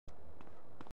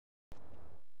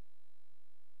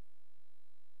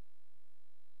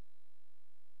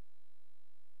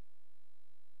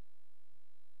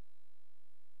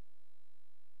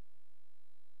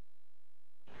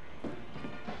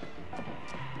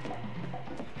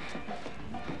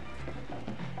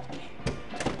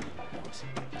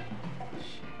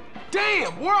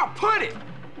Damn, where I put it?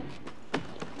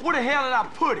 Where the hell did I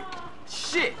put it?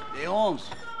 Shit. Hey, Holmes,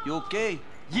 you okay?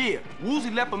 Yeah, Woozy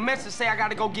left a message say I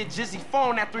gotta go get Jizzy's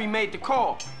phone after he made the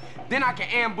call. Then I can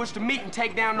ambush the meet and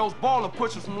take down those baller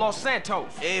pushers from Los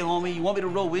Santos. Hey, homie, you want me to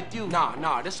roll with you?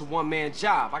 Nah, this is a one-man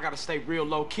job. I gotta stay real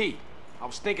low-key. I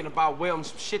was thinking about welding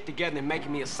some shit together and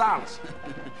making me a silencer.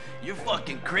 You're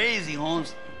fucking crazy,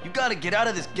 Holmes. You gotta get out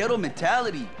of this ghetto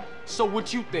mentality. So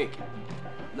what you thinking?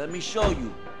 Let me show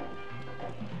you.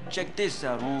 Check this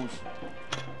out, Holmes.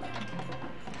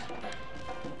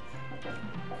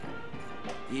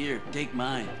 Here, take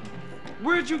mine.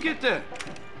 Where'd you get that?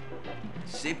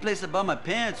 Same place I bought my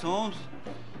pants, Holmes.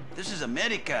 This is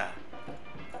America.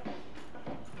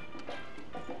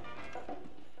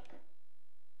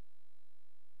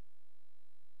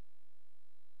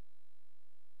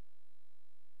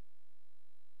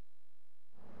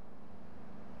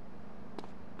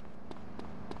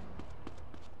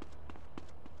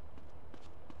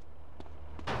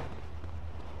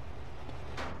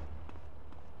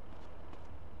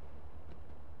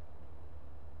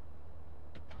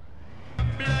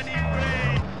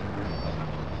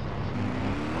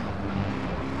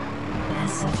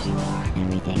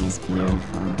 Everything is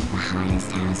beautiful. The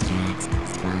hottest house tracks,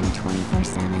 spun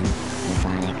 24/7.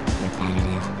 Robotic,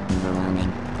 repetitive,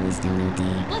 overwhelming. Please don't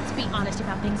OD. Let's be honest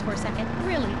about things for a second.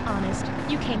 Really honest.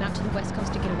 You came out to the West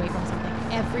Coast to get away from something.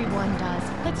 Everyone does.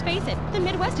 Let's face it, the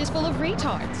Midwest is full of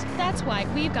retards. That's why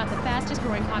we've got the fastest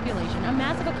growing population, a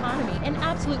massive economy, and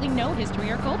absolutely no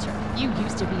history or culture. You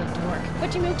used to be a dork,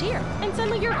 but you moved here, and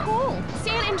suddenly you're cool.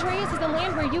 San Andreas is the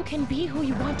land where you can be who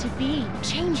you want to be.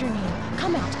 Change your name,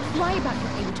 come out, lie about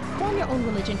your age, form your own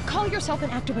religion, call yourself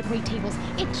an actor but wait tables.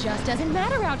 It just doesn't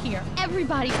matter out here.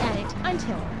 Everybody's at it,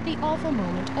 until the awful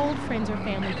moment old friends or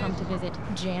family come to visit.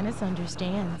 Janice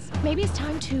understands. Maybe it's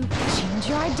time to change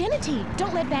your identity.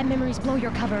 Don't let bad memories blow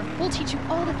your cover. We'll teach you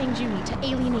all the things you need to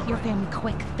alienate your family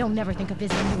quick. They'll never think of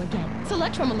visiting you again.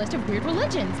 Select from a list of weird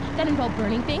religions that involve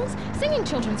burning things, singing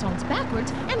children's songs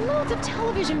backwards, and loads of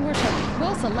television worship.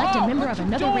 We'll select a member of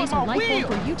another race or life form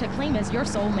for you to claim as your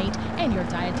soulmate, and your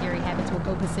dietary habits will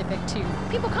go Pacific too.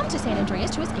 People come to San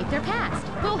Andreas to escape their past.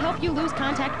 We'll help you lose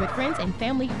contact with friends and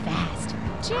family fast.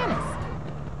 Janice.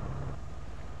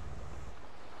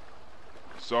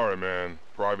 Sorry, man.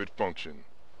 Private function.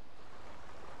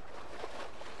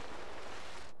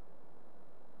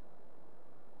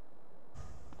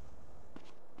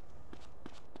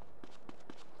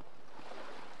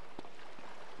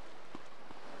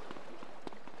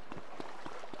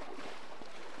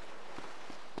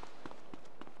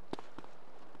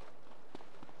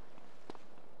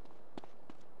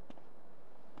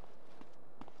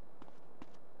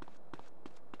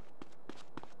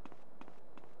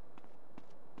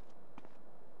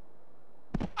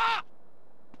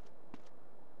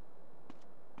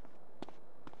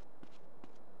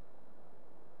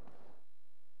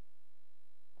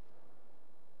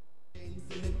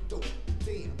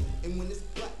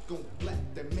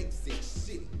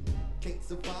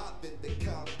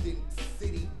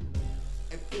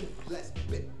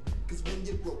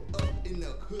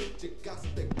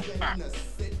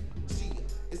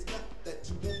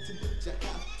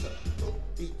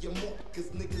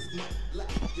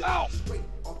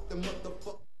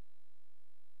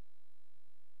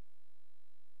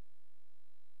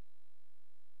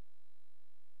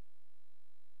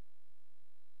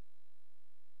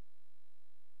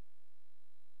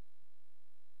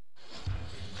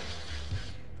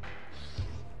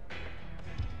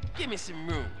 Give me some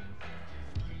room.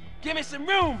 Give me some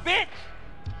room, bitch!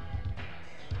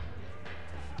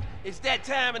 It's that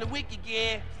time of the week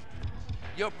again.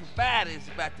 Your provider is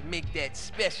about to make that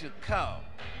special call.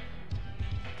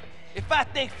 If I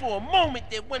think for a moment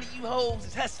that one of you hoes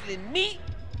is hustling me...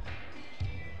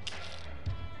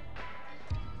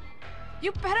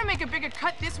 You better make a bigger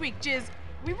cut this week, Jizz.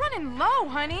 We running low,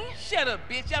 honey. Shut up,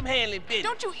 bitch. I'm handling business.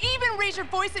 Don't you even raise your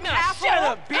voice at me, nah, asshole! Shut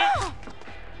up, bitch! Ugh.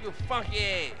 You funky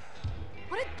ass.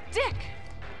 What a dick!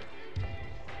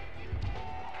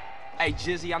 Hey,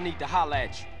 Jizzy, I need to holler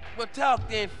at you. Well, talk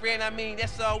then, friend. I mean,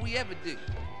 that's all we ever do.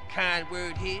 Kind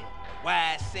word here,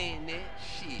 wise saying there.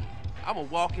 Shit, I'm a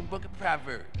walking book of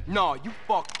proverbs. No, you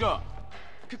fucked up.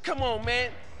 Come on,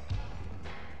 man.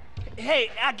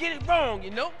 Hey, I get it wrong,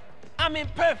 you know? I'm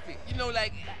imperfect, you know,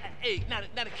 like, hey, not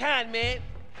a kind man,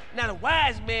 not a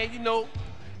wise man, you know,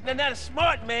 not a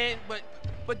smart man, but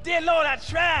dear Lord, I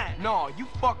tried. No, you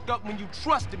fucked up when you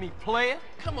trusted me, player.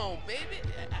 Come on, baby.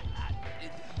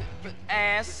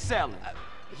 Ass selling,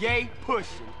 yay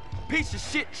pushing, piece of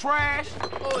shit trash.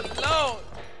 Oh,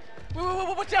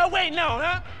 Lord. What y'all waiting on,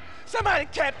 huh? Somebody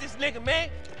cap this nigga, man.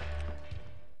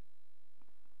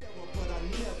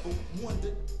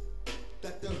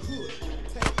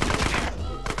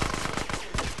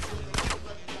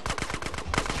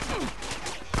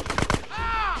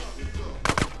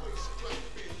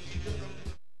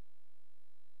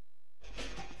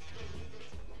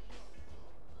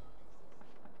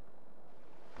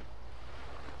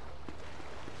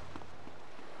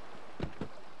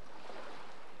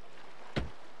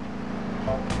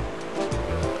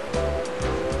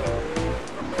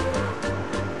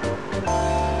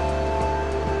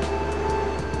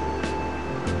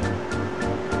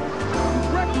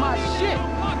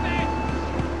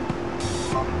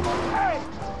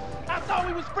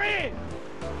 was friends.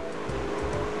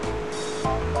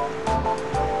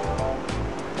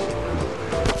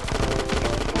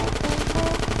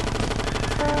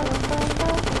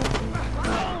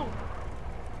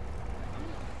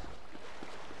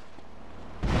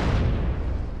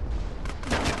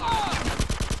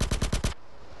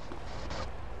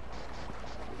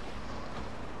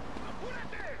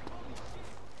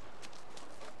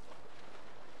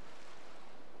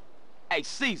 Hey,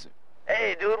 Caesar.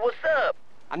 Hey, dude, what's up?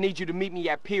 I need you to meet me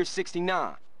at Pier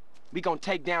 69. We gonna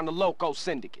take down the Loco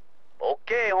Syndicate.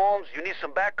 Okay, Holmes, you need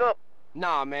some backup?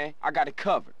 Nah, man, I got it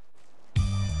covered.